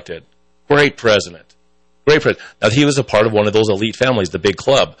was elected. Great president. Great president. Now, he was a part of one of those elite families, the big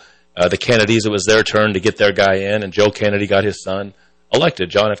club. The Kennedys, it was their turn to get their guy in, and Joe Kennedy got his son elected,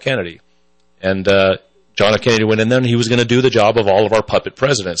 John F. Kennedy. And John F. Kennedy went in there, and he was going to do the job of all of our puppet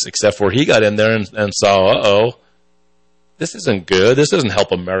presidents, except for he got in there and saw, this isn't good. This doesn't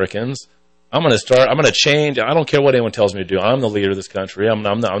help Americans. I'm going to change. I don't care what anyone tells me to do. I'm the leader of this country. I'm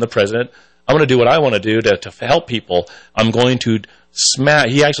the president. I'm going to do what I want to do to help people. I'm going to smash.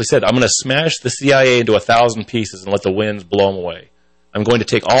 He actually said, I'm going to smash the CIA into 1,000 pieces and let the winds blow them away. I'm going to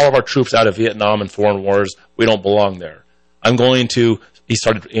take all of our troops out of Vietnam and foreign wars. We don't belong there. I'm going to, he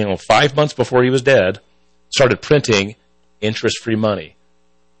started, 5 months before he was dead, started printing interest-free money.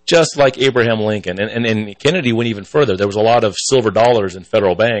 Just like Abraham Lincoln. And Kennedy went even further. There was a lot of silver dollars in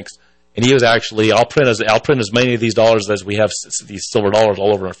federal banks. And he was actually, I'll print as many of these dollars as we have these silver dollars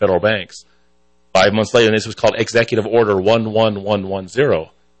all over our federal banks. 5 months later, and this was called Executive Order 11110.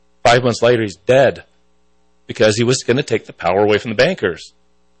 5 months later, he's dead because he was going to take the power away from the bankers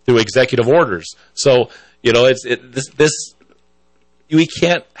through executive orders. So, we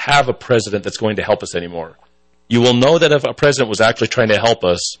can't have a president that's going to help us anymore. You will know that if a president was actually trying to help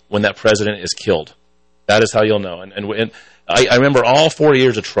us when that president is killed. That is how you'll know. And I remember all 4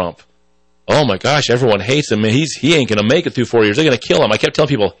 years of Trump. Oh, my gosh, everyone hates him. He ain't going to make it through 4 years. They're going to kill him. I kept telling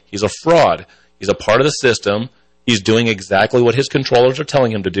people, he's a fraud. He's a part of the system. He's doing exactly what his controllers are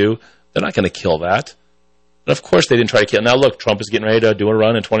telling him to do. They're not going to kill that. And, of course, they didn't try to kill him. Now, look, Trump is getting ready to do a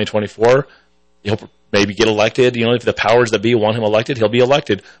run in 2024. He'll maybe get elected. You know, if the powers that be want him elected, he'll be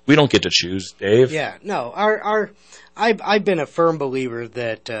elected. We don't get to choose, Dave. Yeah, no. I've been a firm believer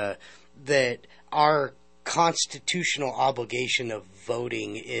that our constitutional obligation of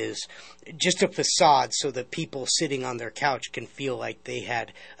voting is just a facade so that people sitting on their couch can feel like they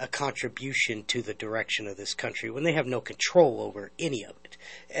had a contribution to the direction of this country when they have no control over any of it.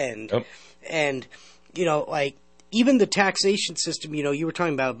 And you know, like, even the taxation system, you know, you were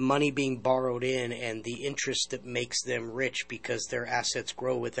talking about money being borrowed in and the interest that makes them rich because their assets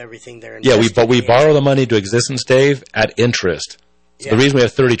grow with everything they're investing but we borrow the money to existence, Dave, at interest. So the reason we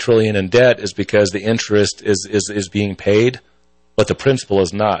have $30 trillion in debt is because the interest is being paid, but the principal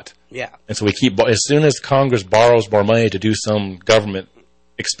is not. Yeah. And so we keep, as soon as Congress borrows more money to do some government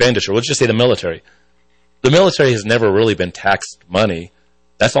expenditure, let's just say the military. The military has never really been taxed money.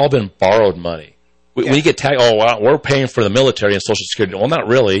 That's all been borrowed money. We get taxed, we're paying for the military and Social Security. Well, not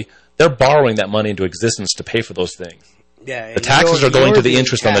really. They're borrowing that money into existence to pay for those things. Yeah, the taxes are going to the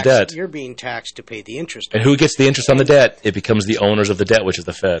interest on the debt. You're being taxed to pay the interest. And who gets the interest on the debt? It becomes the owners of the debt, which is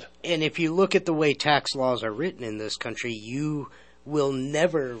the Fed. And if you look at the way tax laws are written in this country, you will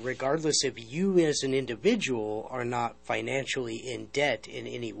never, regardless if you as an individual are not financially in debt in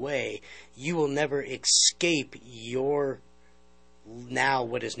any way, you will never escape your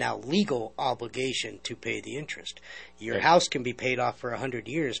what is now legal obligation to pay the interest. Your house can be paid off for 100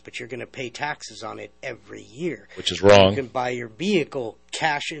 years, but you're going to pay taxes on it every year. Which is wrong. You can buy your vehicle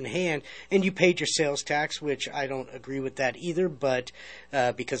cash in hand, and you paid your sales tax, which I don't agree with that either, but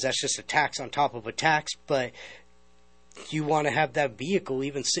because that's just a tax on top of a tax, but you want to have that vehicle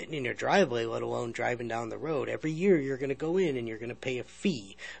even sitting in your driveway, let alone driving down the road. Every year you're going to go in and you're going to pay a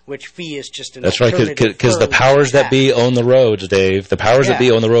fee, which fee is just an alternative. That's right, because the powers that be own the roads, Dave. The powers that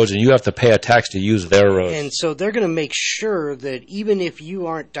be own the roads, and you have to pay a tax to use their roads. And so they're going to make sure that even if you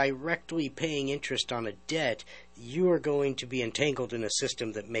aren't directly paying interest on a debt, you are going to be entangled in a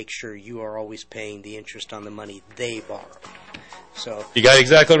system that makes sure you are always paying the interest on the money they borrow. So you got it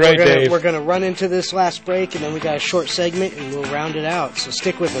exactly right, Dave. We're going to run into this last break, and then we got a short segment, and we'll round it out. So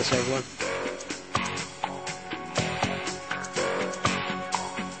stick with us, everyone.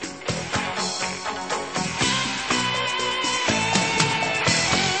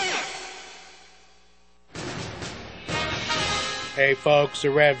 Hey folks,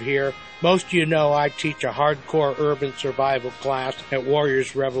 the Rev here. Most of you know I teach a hardcore urban survival class at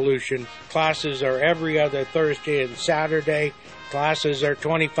Warriors Revolution. Classes are every other Thursday and Saturday. Classes are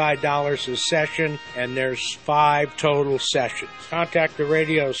 $25 a session, and there's 5 total sessions. Contact the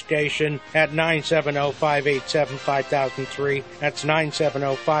radio station at 970-587-5003. That's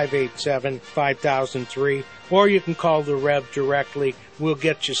 970-587-5003. Or you can call the Rev directly. We'll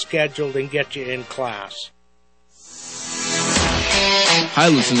get you scheduled and get you in class. Hi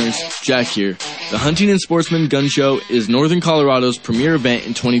listeners, Jack here. The Hunting and Sportsman Gun Show is Northern Colorado's premier event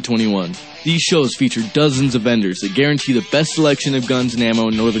in 2021. These shows feature dozens of vendors that guarantee the best selection of guns and ammo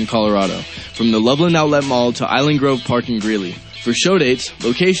in Northern Colorado, from the Loveland Outlet Mall to Island Grove Park in Greeley. For show dates,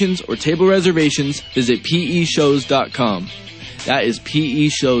 locations, or table reservations, visit peshows.com. That is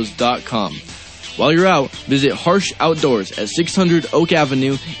peshows.com. While you're out, visit Harsh Outdoors at 600 Oak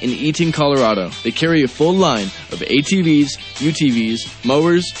Avenue in Eaton, Colorado. They carry a full line of ATVs, UTVs,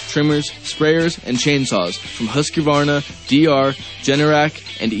 mowers, trimmers, sprayers, and chainsaws from Husqvarna, DR, Generac,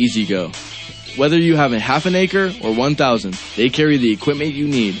 and E-Z-Go. Whether you have a half an acre or 1,000, they carry the equipment you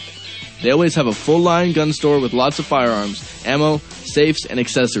need. They always have a full-line gun store with lots of firearms, ammo, safes, and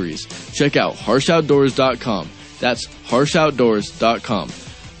accessories. Check out harshoutdoors.com. That's harshoutdoors.com.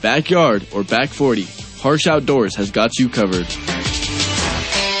 Backyard or back 40, Harsh Outdoors has got you covered.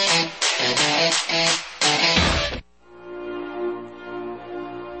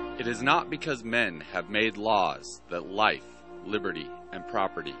 It is not because men have made laws that life, liberty, and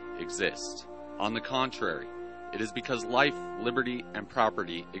property exist. On the contrary, it is because life, liberty, and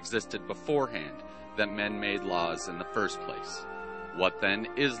property existed beforehand that men made laws in the first place. What then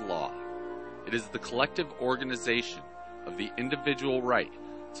is law? It is the collective organization of the individual right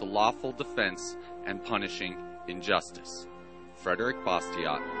to lawful defense and punishing injustice. Frederick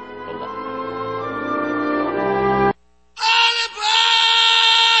Bastiat, The Law.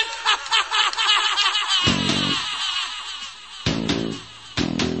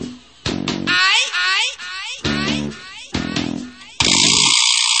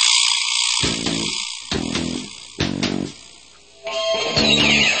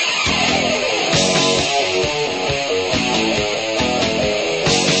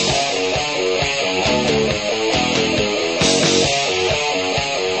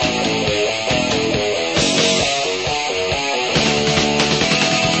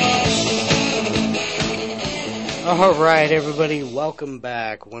 All right, everybody, welcome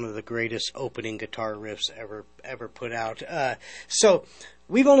back. One of the greatest opening guitar riffs ever put out. So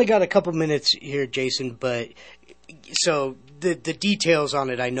we've only got a couple minutes here, Jason, but so the details on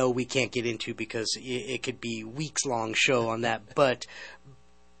it I know we can't get into because it could be weeks-long show on that. But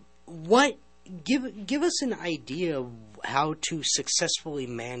give us an idea of how to successfully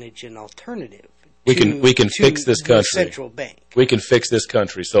manage an alternative. We can fix this country. Central bank. We can fix this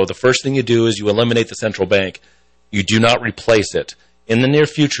country. So the first thing you do is you eliminate the central bank. You do not replace it. In the near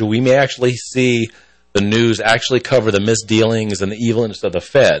future, we may actually see the news actually cover the misdealings and the evilness of the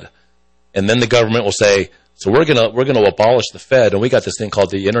Fed, and then the government will say, "So we're gonna abolish the Fed, and we got this thing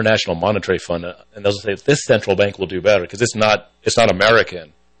called the International Monetary Fund," and they'll say this central bank will do better because it's not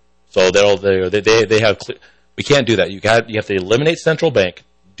American. So they have. We can't do that. You have to eliminate central bank.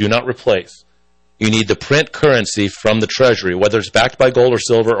 Do not replace. You need to print currency from the Treasury, whether it's backed by gold or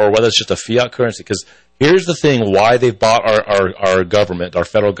silver or whether it's just a fiat currency. Because here's the thing why they've bought our government, our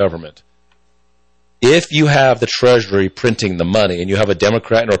federal government. If you have the Treasury printing the money and you have a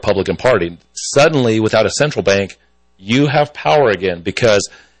Democrat and a Republican Party, suddenly without a central bank, you have power again. Because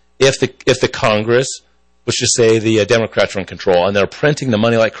if the Congress, let's just say the Democrats are in control and they're printing the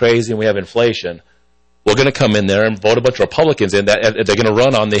money like crazy and we have inflation, we're going to come in there and vote a bunch of Republicans in that they're going to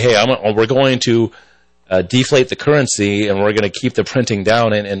run on the, hey, we're going to deflate the currency and we're going to keep the printing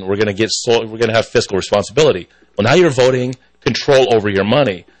down and we're going to have fiscal responsibility. Well, now you're voting control over your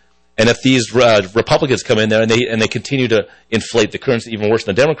money. And if these Republicans come in there and they continue to inflate the currency even worse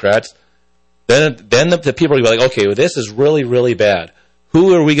than the Democrats, then the people are going to be like, okay, well, this is really, really bad.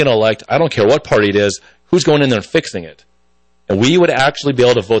 Who are we going to elect? I don't care what party it is. Who's going in there and fixing it? And we would actually be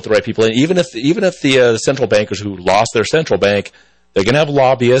able to vote the right people in. Even if the central bankers who lost their central bank, they're going to have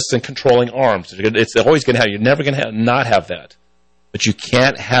lobbyists and controlling arms. It's always going to have. You're never going to not have that. But you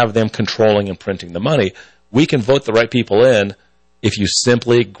can't have them controlling and printing the money. We can vote the right people in if you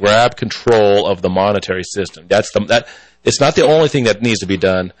simply grab control of the monetary system. It's not the only thing that needs to be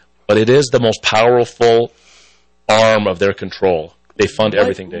done, but it is the most powerful arm of their control. They fund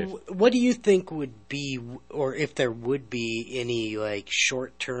everything, Dave. What do you think would be, or if there would be any like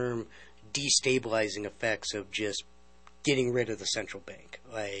short-term destabilizing effects of just getting rid of the central bank?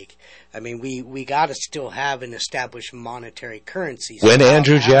 Like, I mean, we got to still have an established monetary currency. So when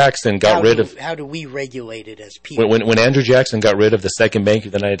Andrew Jackson got rid of, how do we regulate it as people? When Andrew Jackson got rid of the second bank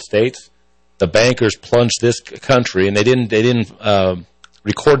of the United States, the bankers plunged this country, and they didn't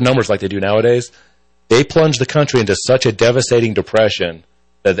record numbers like they do nowadays. They plunged the country into such a devastating depression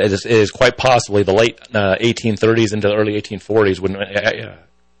that it is quite possibly the late 1830s into the early 1840s when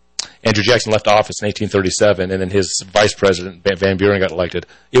Andrew Jackson left office in 1837 and then his vice president, Van Buren, got elected.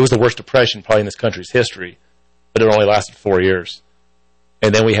 It was the worst depression probably in this country's history, but it only lasted 4 years.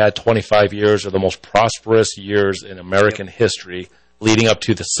 And then we had 25 years of the most prosperous years in American history leading up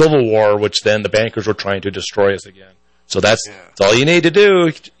to the Civil War, which then the bankers were trying to destroy us again. So that's all you need to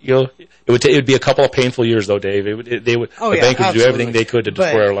do. It would be a couple of painful years, though, Dave. The bankers would do everything they could to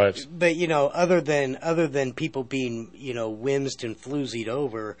destroy our lives. But other than people being whimsed and floozied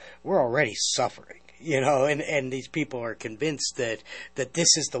over, we're already suffering. And these people are convinced that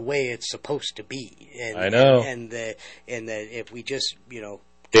this is the way it's supposed to be. And, I know. And that if we just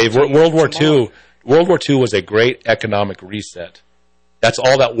Dave, World War II was a great economic reset. That's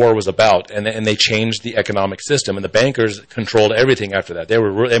all that war was about, and they changed the economic system, and the bankers controlled everything after that. They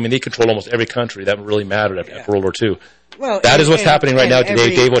controlled almost every country that really mattered after World War II. Well, that is what's happening right now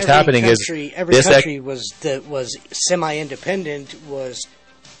today, Dave. What's happening is every country was semi-independent was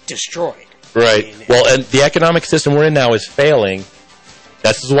destroyed. Right. And the economic system we're in now is failing.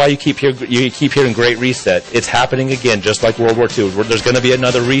 This is why you keep hearing Great Reset. It's happening again, just like World War II. There's going to be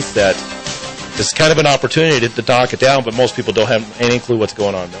another reset. It's kind of an opportunity to knock it down, but most people don't have any clue what's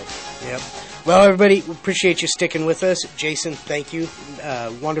going on, though. Yep. Well, everybody, we appreciate you sticking with us. Jason, thank you.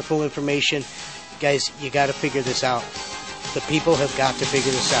 Wonderful information. Guys, you got to figure this out. The people have got to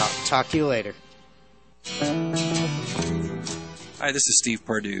figure this out. Talk to you later. Hi, this is Steve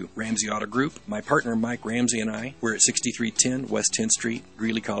Pardue, Ramsey Auto Group. My partner Mike Ramsey and I, we're at 6310 West 10th Street,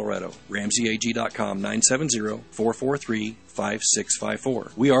 Greeley, Colorado. RamseyAG.com,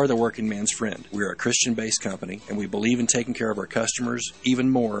 970-443-5654. We are the working man's friend. We are a Christian-based company, and we believe in taking care of our customers even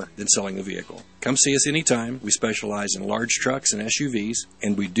more than selling the vehicle. Come see us anytime. We specialize in large trucks and SUVs,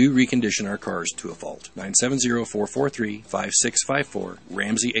 and we do recondition our cars to a fault. 970-443-5654.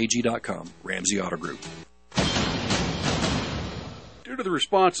 RamseyAG.com, Ramsey Auto Group. Due to the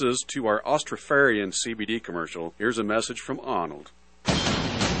responses to our Austrofarian CBD commercial, here's a message from Arnold.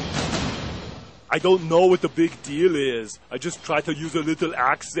 I don't know what the big deal is. I just try to use a little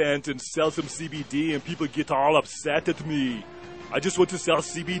accent and sell some CBD and people get all upset at me. I just want to sell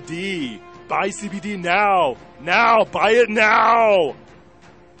CBD. Buy CBD now. Now. Buy it now.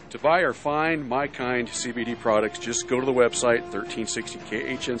 To buy our fine, My Kind CBD products, just go to the website,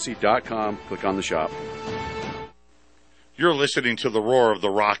 1360khnc.com, click on the shop. You're listening to the Roar of the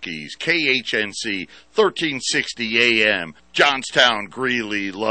Rockies, KHNC, 1360 AM, Johnstown, Greeley,